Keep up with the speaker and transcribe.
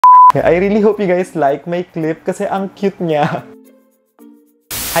I really hope you guys like my clip kasi ang cute niya.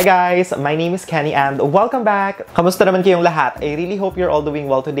 Hi guys! My name is Kenny and welcome back! Kamusta naman kayong lahat? I really hope you're all doing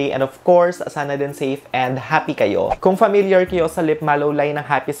well today and of course, sana din safe and happy kayo. Kung familiar kayo sa lip mallow line ng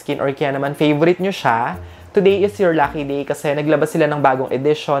Happy Skin or kaya naman favorite nyo siya, today is your lucky day kasi naglabas sila ng bagong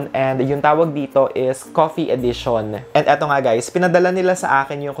edition and yung tawag dito is Coffee Edition. And eto nga guys, pinadala nila sa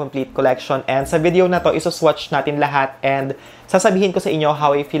akin yung complete collection and sa video na to, iso-swatch natin lahat and sasabihin ko sa inyo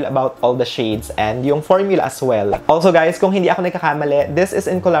how I feel about all the shades and yung formula as well. Also guys, kung hindi ako nagkakamali, this is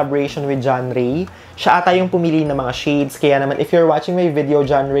in collaboration with John Ray. Siya ata yung pumili ng mga shades. Kaya naman, if you're watching my video,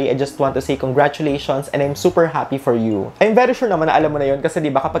 John Ray, I just want to say congratulations and I'm super happy for you. I'm very sure naman na alam mo na yun kasi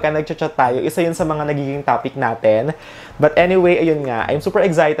diba kapag nag-chat tayo, isa yun sa mga nagiging topic natin. But anyway, ayun nga, I'm super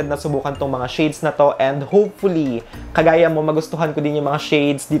excited na subukan tong mga shades na to and hopefully, kagaya mo, magustuhan ko din yung mga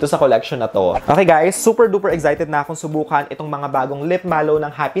shades dito sa collection na to. Okay guys, super duper excited na akong subukan itong mga bagong lip mallow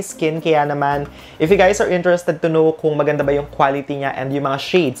ng Happy Skin. Kaya naman, if you guys are interested to know kung maganda ba yung quality niya and yung mga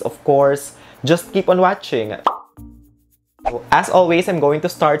shades, of course, just keep on watching. As always, I'm going to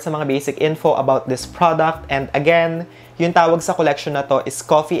start sa mga basic info about this product. And again, yung tawag sa collection na to is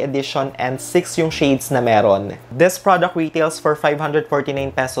Coffee Edition and 6 yung shades na meron. This product retails for 549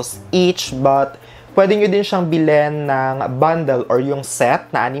 pesos each, but pwede nyo din siyang bilhin ng bundle or yung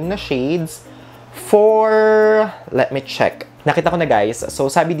set na 6 na shades for, let me check. Nakita ko na guys.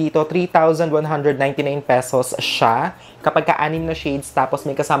 So, sabi dito, 3,199 pesos siya kapag ka-6 na shades tapos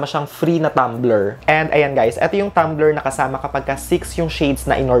may kasama siyang free na tumbler. And ayan guys, ito yung tumbler na kasama kapag ka-6 yung shades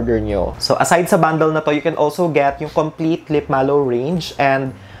na in-order nyo. So, aside sa bundle na to, you can also get yung complete lip mallow range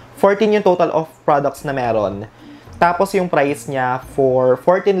and 14 yung total of products na meron. Tapos yung price niya for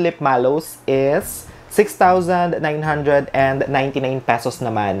 14 lip mallows is 6,999 pesos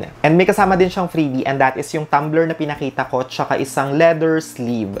naman. And may kasama din siyang freebie and that is yung tumbler na pinakita ko tsaka isang leather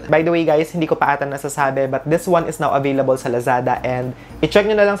sleeve. By the way guys, hindi ko pa ata nasasabi but this one is now available sa Lazada and i-check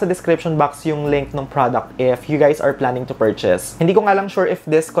nyo na lang sa description box yung link ng product if you guys are planning to purchase. Hindi ko nga lang sure if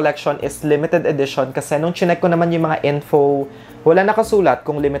this collection is limited edition kasi nung chinek ko naman yung mga info, wala nakasulat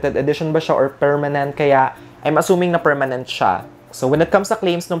kung limited edition ba siya or permanent kaya I'm assuming na permanent siya. So, when it comes to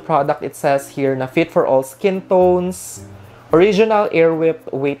claims ng product, it says here na fit for all skin tones, original air-whipped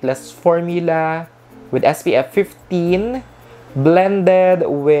weightless formula with SPF 15, blended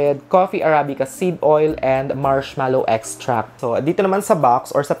with coffee Arabica seed oil and marshmallow extract. So, dito naman sa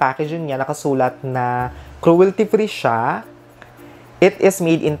box or sa packaging niya, nakasulat na cruelty-free siya. It is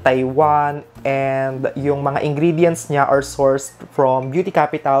made in Taiwan and yung mga ingredients niya are sourced from beauty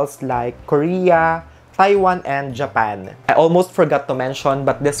capitals like Korea, Taiwan, and Japan. I almost forgot to mention,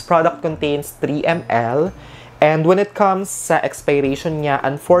 but this product contains 3 ml. And when it comes sa expiration niya,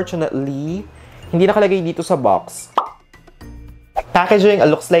 unfortunately, hindi nakalagay dito sa box. Packaging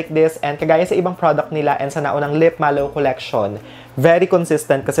looks like this, and kagaya sa ibang product nila and sa naunang lip mallow collection, very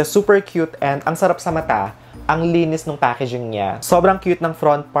consistent kasi super cute and ang sarap sa mata. Ang linis ng packaging niya. Sobrang cute ng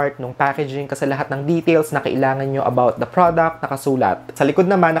front part ng packaging kasi lahat ng details na kailangan nyo about the product nakasulat. Sa likod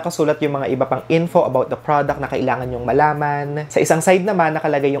naman, nakasulat yung mga iba pang info about the product na kailangan nyong malaman. Sa isang side naman,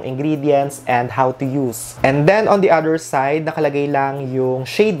 nakalagay yung ingredients and how to use. And then on the other side, nakalagay lang yung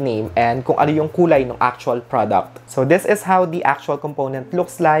shade name and kung ano yung kulay ng actual product. So this is how the actual component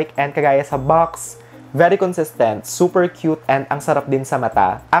looks like and kagaya sa box, very consistent, super cute, and ang sarap din sa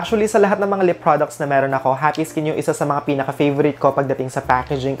mata. Actually, sa lahat ng mga lip products na meron ako, Happy Skin yung isa sa mga pinaka-favorite ko pagdating sa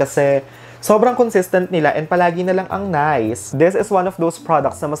packaging kasi sobrang consistent nila and palagi na lang ang nice. This is one of those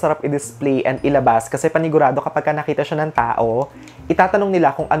products na masarap i-display and ilabas kasi panigurado kapag ka nakita siya ng tao, itatanong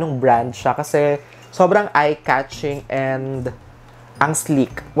nila kung anong brand siya kasi sobrang eye-catching and ang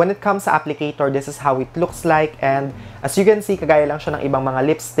sleek. When it comes sa applicator, this is how it looks like and as you can see, kagaya lang siya ng ibang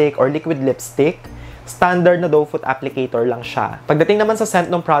mga lipstick or liquid lipstick. Standard na doe foot applicator lang siya. Pagdating naman sa scent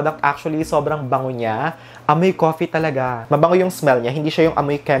ng product, actually, sobrang bango niya. Amoy coffee talaga. Mabango yung smell niya. Hindi siya yung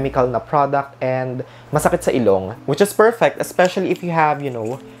amoy chemical na product and masakit sa ilong. Which is perfect, especially if you have, you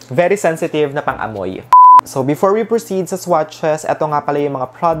know, very sensitive na pang-amoy. So, before we proceed sa swatches, eto nga pala yung mga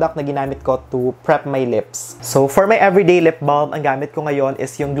product na ginamit ko to prep my lips. So, for my everyday lip balm, ang gamit ko ngayon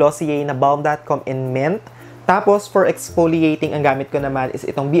is yung Glossier na Balm.com in Mint. Tapos, for exfoliating, ang gamit ko naman is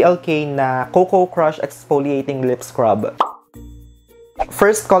itong BLK na Cocoa Crush Exfoliating Lip Scrub.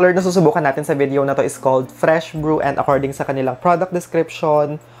 First color na susubukan natin sa video na to is called Fresh Brew and according sa kanilang product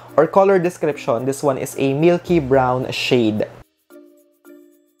description or color description, this one is a milky brown shade.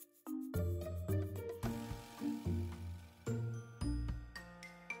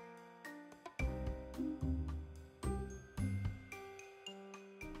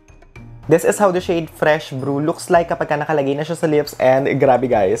 This is how the shade Fresh Brew looks like kapag nakalagay na siya sa lips, and grabe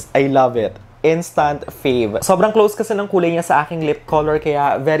guys, I love it. Instant fave. Sobrang close kasi ng kulay niya sa aking lip color,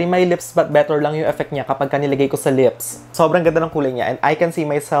 kaya very my lips but better lang yung effect niya kapag nilagay ko sa lips. Sobrang ganda ng kulay niya, and I can see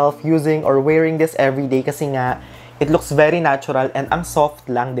myself using or wearing this everyday kasi nga it looks very natural and ang soft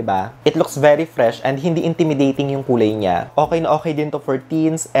lang, di ba? It looks very fresh and hindi intimidating yung kulay niya. Okay na okay din to for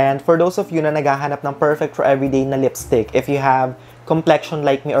teens, and for those of you na naghahanap ng perfect for everyday na lipstick, if you have complexion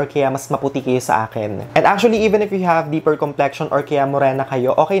like me or kaya mas maputi kayo sa akin. And actually, even if you have deeper complexion or kaya morena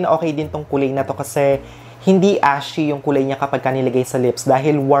kayo, okay na okay din tong kulay na to kasi hindi ashy yung kulay niya kapag nilagay sa lips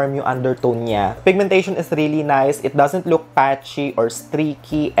dahil warm yung undertone niya. Pigmentation is really nice. It doesn't look patchy or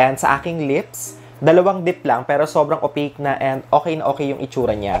streaky, and sa aking lips, dalawang dip lang pero sobrang opaque na and okay na okay yung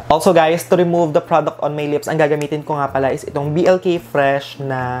itsura niya. Also guys, to remove the product on my lips, ang gagamitin ko nga pala is itong BLK Fresh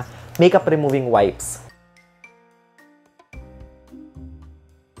na makeup removing wipes.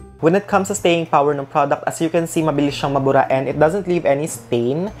 When it comes to staying power ng product, as you can see, mabilis siyang mabura and it doesn't leave any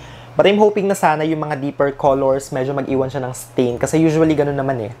stain. But I'm hoping na sana yung mga deeper colors, medyo mag-iwan siya ng stain. Kasi usually ganun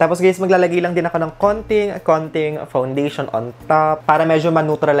naman eh. Tapos guys, maglalagay lang din ako ng konting foundation on top para medyo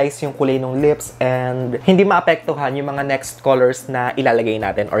ma-neutralize yung kulay ng lips and hindi maapektuhan yung mga next colors na ilalagay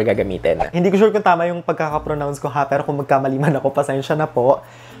natin or gagamitin. Hindi ko sure kung tama yung pagkakapronounce ko ha, pero kung magkamali man ako, pasensya na po.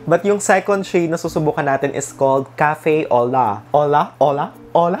 But yung second shade na susubukan natin is called Cafe Ola. Ola? Ola?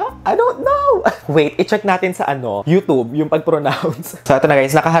 Ola? I don't know! Wait, i-check natin sa YouTube, yung pag-pronounce. So, ito na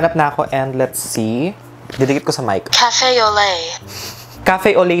guys, nakahanap na ako and let's see. Didikit ko sa mic. Cafe Olé.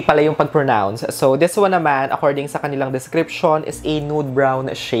 Cafe Olé pala yung pag-pronounce. So, this one naman, according sa kanilang description, is a nude brown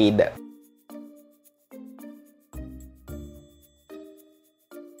shade.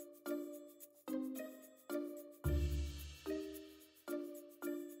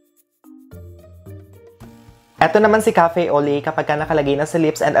 Ito naman si Cafe Olé kapag nakalagay na sa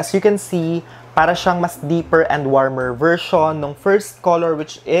lips, and as you can see, para siyang mas deeper and warmer version ng first color,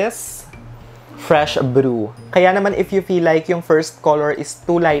 which is Fresh Brew. Kaya naman if you feel like yung first color is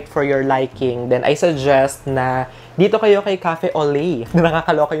too light for your liking, then I suggest na dito kayo kay Cafe Olé.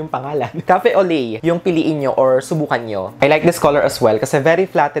 Nakakaloka yung pangalan. Cafe Olé, yung piliin nyo or subukan nyo. I like this color as well kasi very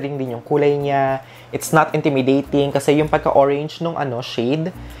flattering din yung kulay niya. It's not intimidating kasi yung pagka-orange nung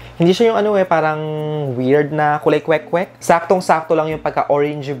shade, hindi siya yung parang weird na kulay kwek-kwek. Saktong-sakto lang yung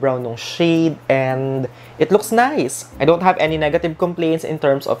pagka-orangey brown ng shade and it looks nice. I don't have any negative complaints in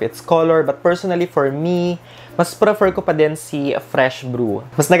terms of its color, but personally for me, mas prefer ko pa din si Fresh Brew.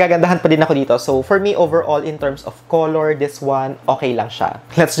 Mas nagagandahan pa din ako dito. So for me, overall, in terms of color, this one, okay lang siya.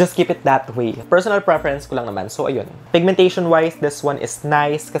 Let's just keep it that way. Personal preference ko lang naman. So ayun. Pigmentation-wise, this one is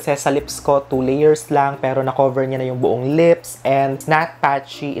nice kasi sa lips ko, 2 layers lang pero na-cover niya na yung buong lips and it's not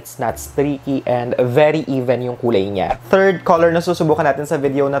patchy, it's not streaky, and very even yung kulay niya. Third color na susubukan natin sa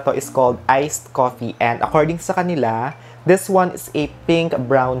video na to is called Iced Coffee, and according sa kanila, this one is a pink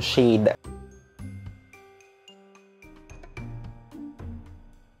brown shade.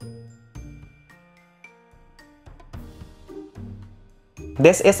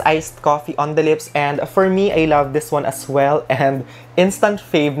 This is Iced Coffee on the lips, and for me, I love this one as well, and instant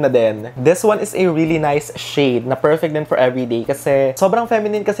fave na din. This one is a really nice shade na perfect din for everyday kasi sobrang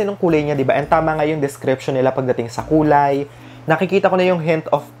feminine kasi nung kulay niya, diba? And tama nga yung description nila pagdating sa kulay. Nakikita ko na yung hint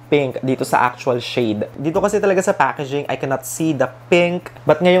of pink dito sa actual shade. Dito kasi talaga sa packaging, I cannot see the pink.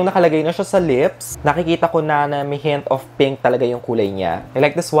 But ngayong nakalagay na siya sa lips, nakikita ko na may hint of pink talaga yung kulay niya. I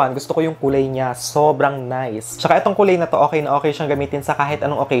like this one. Gusto ko yung kulay niya. Sobrang nice. Tsaka itong kulay na to, okay na okay siyang gamitin sa kahit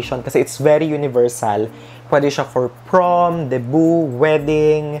anong occasion kasi it's very universal. Pwede siya for prom, debut,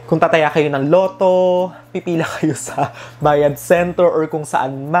 wedding. Kung tataya kayo ng loto, pipila kayo sa bayad center or kung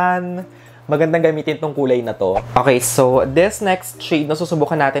saan man, magandang gamitin tong kulay na to. Okay, so this next shade na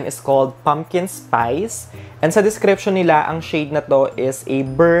susubukan natin is called Pumpkin Spice. And sa description nila, ang shade na to is a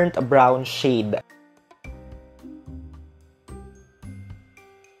burnt brown shade.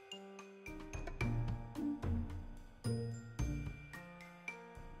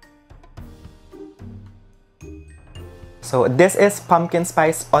 So this is Pumpkin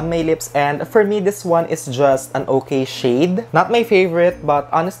Spice on my lips, and for me, this one is just an okay shade. Not my favorite,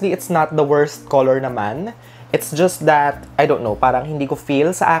 but honestly, it's not the worst color naman. It's just that, I don't know, parang hindi ko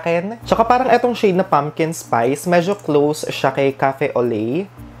feel sa akin. Tsaka parang etong shade na Pumpkin Spice, medyo close siya kay Cafe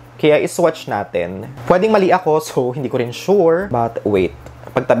Olé. Kaya iswatch natin. Pwedeng mali ako, so hindi ko rin sure. But wait,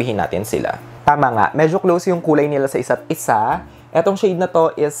 pagtabihin natin sila. Tama nga, medyo close yung kulay nila sa isa't isa. Etong shade na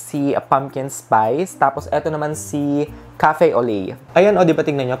to is si Pumpkin Spice. Tapos eto naman si Cafe au lait. Ayan, o, di ba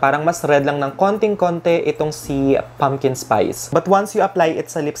tingnan nyo? Parang mas red lang ng konting-konti itong si Pumpkin Spice. But once you apply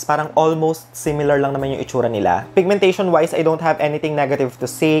it sa lips, parang almost similar lang naman yung itsura nila. Pigmentation-wise, I don't have anything negative to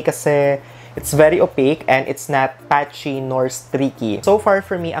say kasi it's very opaque and it's not patchy nor streaky. So far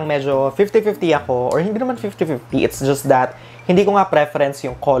for me, ang medyo 50-50 ako, or hindi naman 50-50, it's just that hindi ko nga preference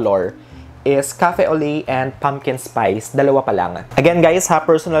yung color, is Cafe au lait and Pumpkin Spice. Dalawa pa lang. Again guys, ha,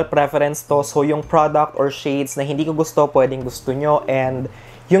 personal preference to. So yung product or shades na hindi ko gusto, pwedeng gusto nyo. And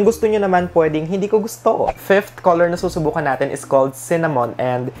yung gusto nyo naman, pwedeng hindi ko gusto. Fifth color na susubukan natin is called Cinnamon.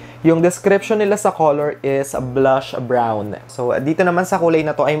 And yung description nila sa color is blush brown. So dito naman sa kulay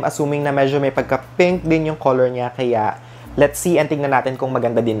na to, I'm assuming na medyo may pagka-pink din yung color niya. Kaya let's see and tingnan natin kung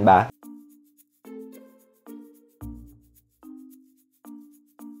maganda din ba.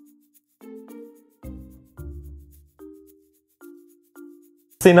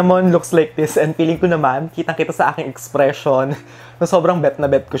 Cinnamon looks like this, and feeling ko naman, kitang-kita sa aking expression na sobrang bet na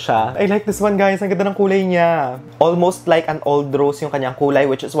bet ko siya. I like this one guys, ang ganda ng kulay niya. Almost like an old rose yung kanyang kulay,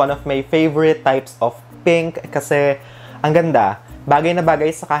 which is one of my favorite types of pink kasi ang ganda. Bagay na bagay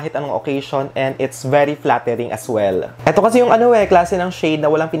sa kahit anong occasion and it's very flattering as well. Ito kasi yung klase ng shade na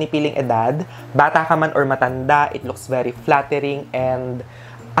walang pinipiling edad. Bata ka man or matanda, it looks very flattering and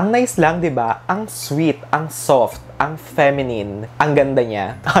ang nice lang, 'di ba? Ang sweet, ang soft, ang feminine. Ang ganda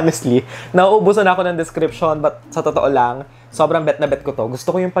niya. Honestly, nauubusan ako ng description but sa totoo lang, sobrang bet na bet ko to.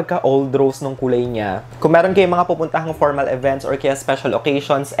 Gusto ko yung pagka-old rose nung kulay niya. Kung meron kayong mga pupuntahang formal events or kaya special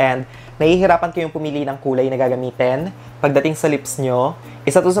occasions and nahihirapan kayong pumili ng kulay na gagamitin pagdating sa lips nyo,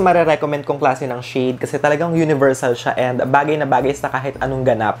 isa to sa marirecommend kong klase ng shade kasi talagang universal siya and bagay na bagay sa kahit anong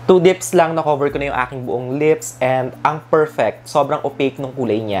ganap. 2 dips lang na cover ko na yung aking buong lips and ang perfect. Sobrang opaque nung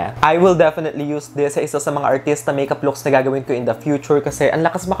kulay niya. I will definitely use this sa isa sa mga artista makeup looks na gagawin ko in the future kasi ang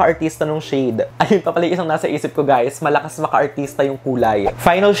lakas maka-artista nung shade. Ayun pa pala isang nasa isip ko guys, malakas maka-artista yung kulay.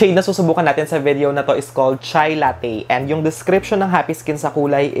 Final shade na susubukan natin sa video na to is called Chai Latte and yung description ng Happy Skin sa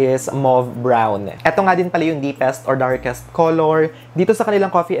kulay is mauve brown. Ito nga din pala yung deepest or darkest color dito sa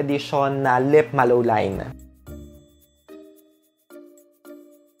kanilang coffee edition na Lip Mallow line.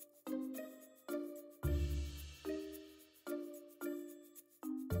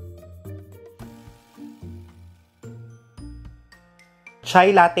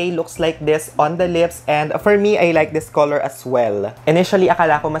 Chai Latte looks like this on the lips and for me, I like this color as well. Initially,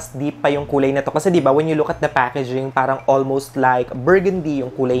 akala ko mas deep pa yung kulay na to kasi diba when you look at the packaging, parang almost like burgundy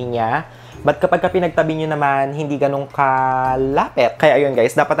yung kulay niya. But kapag pinagtabi nyo naman, hindi ganun kalapit. Kaya ayun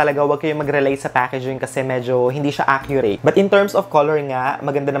guys, dapat talaga huwag kayong mag-rely sa packaging kasi medyo hindi siya accurate. But in terms of color nga,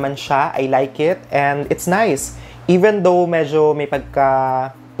 maganda naman siya. I like it and it's nice. Even though medyo may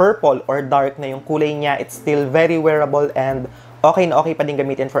pagka purple or dark na yung kulay niya, it's still very wearable and okay na okay pa din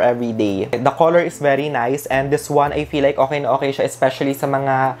gamitin for everyday. The color is very nice and this one, I feel like okay na okay siya especially sa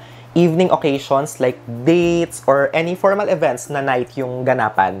mga evening occasions like dates or any formal events na night yung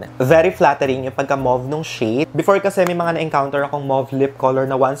ganapan. Very flattering yung pagka-mauve nung shade. Before kasi may mga na-encounter akong mauve lip color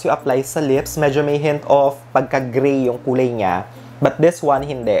na once you apply sa lips, medyo may hint of pagka-gray yung kulay niya. But this one,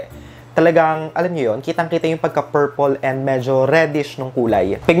 hindi. Talagang, alam nyo yun, kitang-kita yung pagka-purple and medyo reddish nung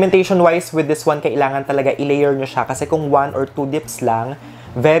kulay. Pigmentation-wise, with this one, kailangan talaga i-layer nyo siya kasi kung 1 or 2 dips lang,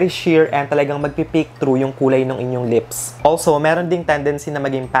 very sheer and talagang magpipick through yung kulay ng inyong lips. Also, meron ding tendency na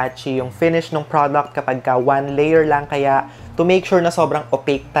maging patchy yung finish ng product kapag ka 1 layer lang kaya to make sure na sobrang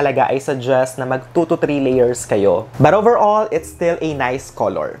opaque talaga, I suggest na mag 2 to 3 layers kayo. But overall, it's still a nice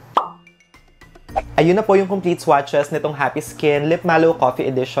color. Ayun na po yung complete swatches nitong Happy Skin Lip Mallow Coffee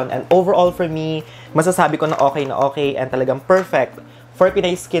Edition and overall for me, masasabi ko na okay and talagang perfect for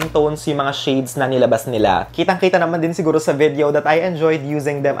Pinay skin tones yung mga shades na nilabas nila. Kitang-kita naman din siguro sa video that I enjoyed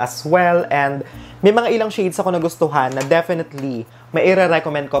using them as well and may mga ilang shades ako nagustuhan na definitely may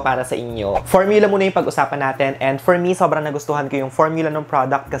i-recommend ko para sa inyo. Formula muna yung pag-usapan natin and for me, sobrang nagustuhan ko yung formula ng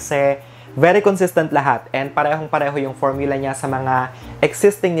product kasi very consistent lahat and parehong-pareho yung formula niya sa mga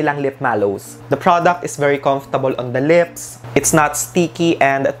existing nilang lip mallows. The product is very comfortable on the lips. It's not sticky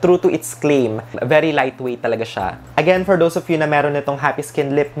and true to its claim, very lightweight talaga siya. Again, for those of you na meron nitong Happy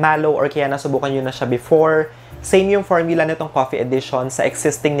Skin Lip Mallow or kaya nasubukan nyo na siya before, same yung formula nitong coffee edition sa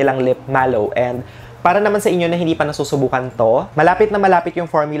existing nilang lip mallow and para naman sa inyo na hindi pa nasusubukan to, malapit na malapit yung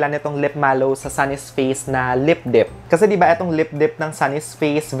formula nitong Lip Mallow sa Sunny's Face na lip dip. Kasi diba itong lip dip ng Sunny's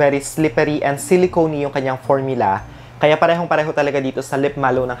Face, very slippery and silicone yung kanyang formula. Kaya parehong-pareho talaga dito sa Lip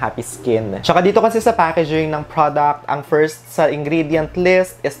Mallow ng Happy Skin. Tsaka dito kasi sa packaging ng product, ang first sa ingredient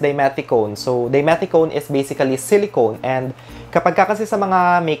list is dimethicone. So, dimethicone is basically silicone and kapag ka kasi sa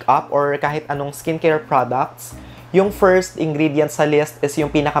mga makeup or kahit anong skincare products, yung first ingredient sa list is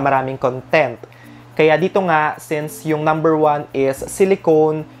yung pinakamaraming content. Kaya dito nga, since yung number 1 is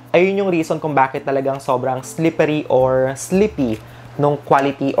silicone, ayun yung reason kung bakit talagang sobrang slippery or slippy nung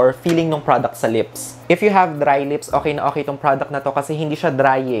quality or feeling nung product sa lips. If you have dry lips, okay na okay tong product na to kasi hindi siya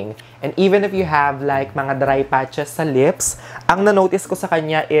drying. And even if you have like mga dry patches sa lips, ang na-notice ko sa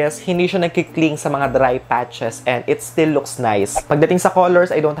kanya is hindi siya nagkikling sa mga dry patches and it still looks nice. Pagdating sa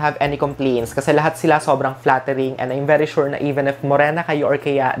colors, I don't have any complaints kasi lahat sila sobrang flattering and I'm very sure na even if morena kayo or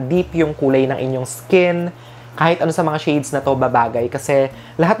kaya deep yung kulay ng inyong skin, kahit ano sa mga shades na to babagay kasi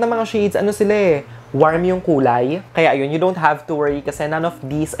lahat ng mga shades ano sila eh, warm yung kulay. Kaya ayun, you don't have to worry kasi none of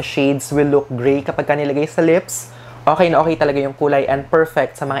these shades will look gray kapag nilagay sa lips. Okay na okay talaga yung kulay and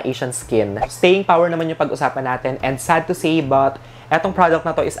perfect sa mga Asian skin. Staying power naman yung pag-usapan natin and sad to say but etong product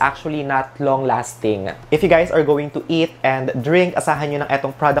na to is actually not long-lasting. If you guys are going to eat and drink, asahan nyo ng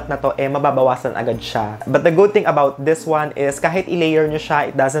etong product na to, mababawasan agad siya. But the good thing about this one is kahit i-layer nyo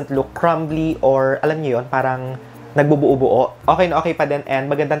siya, it doesn't look crumbly or alam nyo yun, parang nagbubuo-buo. Okay na okay pa din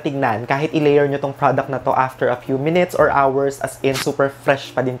and magandang tignan kahit i-layer nyo tong product na to after a few minutes or hours as in super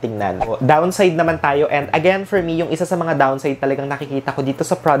fresh pa din tingnan. Downside naman tayo and again for me, yung isa sa mga downside talagang nakikita ko dito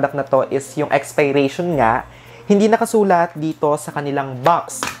sa product na to is yung expiration nga. Hindi nakasulat dito sa kanilang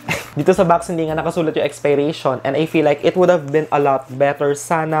box. Dito sa box hindi nga nakasulat yung expiration and I feel like it would have been a lot better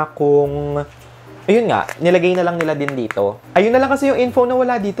sana kung ayun nga, nilagay na lang nila din dito. Ayun na lang kasi yung info na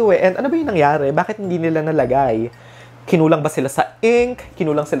wala dito eh. And ano ba yung nangyari? Bakit hindi nila nalagay? Kinulang ba sila sa ink?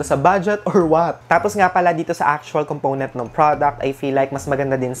 Kinulang sila sa budget? Or what? Tapos nga pala dito sa actual component ng product, I feel like mas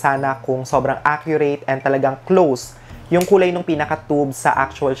maganda din sana kung sobrang accurate and talagang close yung kulay ng pinaka-tube sa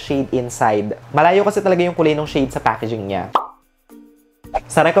actual shade inside. Malayo kasi talaga yung kulay ng shade sa packaging niya.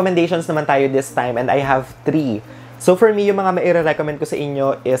 Sa recommendations naman tayo this time and I have 3. So for me, yung mga maire-recommend ko sa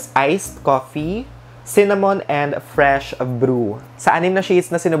inyo is iced coffee, cinnamon, and fresh brew. Sa 6 na shades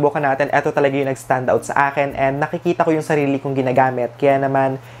na sinubukan natin, ito talaga yung nag-stand out sa akin and nakikita ko yung sarili kong ginagamit. Kaya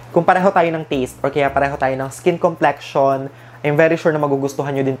naman, kung pareho tayo ng taste or kaya pareho tayo ng skin complexion, I'm very sure na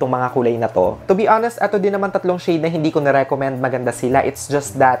magugustuhan nyo din tong mga kulay na to. To be honest, ito din naman 3 shade na hindi ko na-recommend maganda sila. It's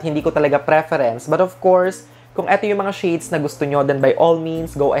just that, hindi ko talaga preference. But of course, kung ito yung mga shades na gusto nyo, then by all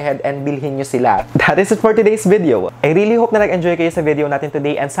means, go ahead and bilhin nyo sila. That is it for today's video. I really hope na nag-enjoy kayo sa video natin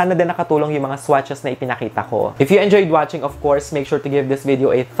today and sana din nakatulong yung mga swatches na ipinakita ko. If you enjoyed watching, of course, make sure to give this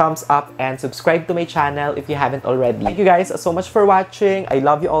video a thumbs up and subscribe to my channel if you haven't already. Thank you guys so much for watching. I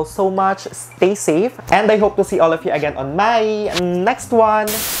love you all so much. Stay safe and I hope to see all of you again on my next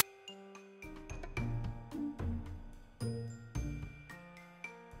one.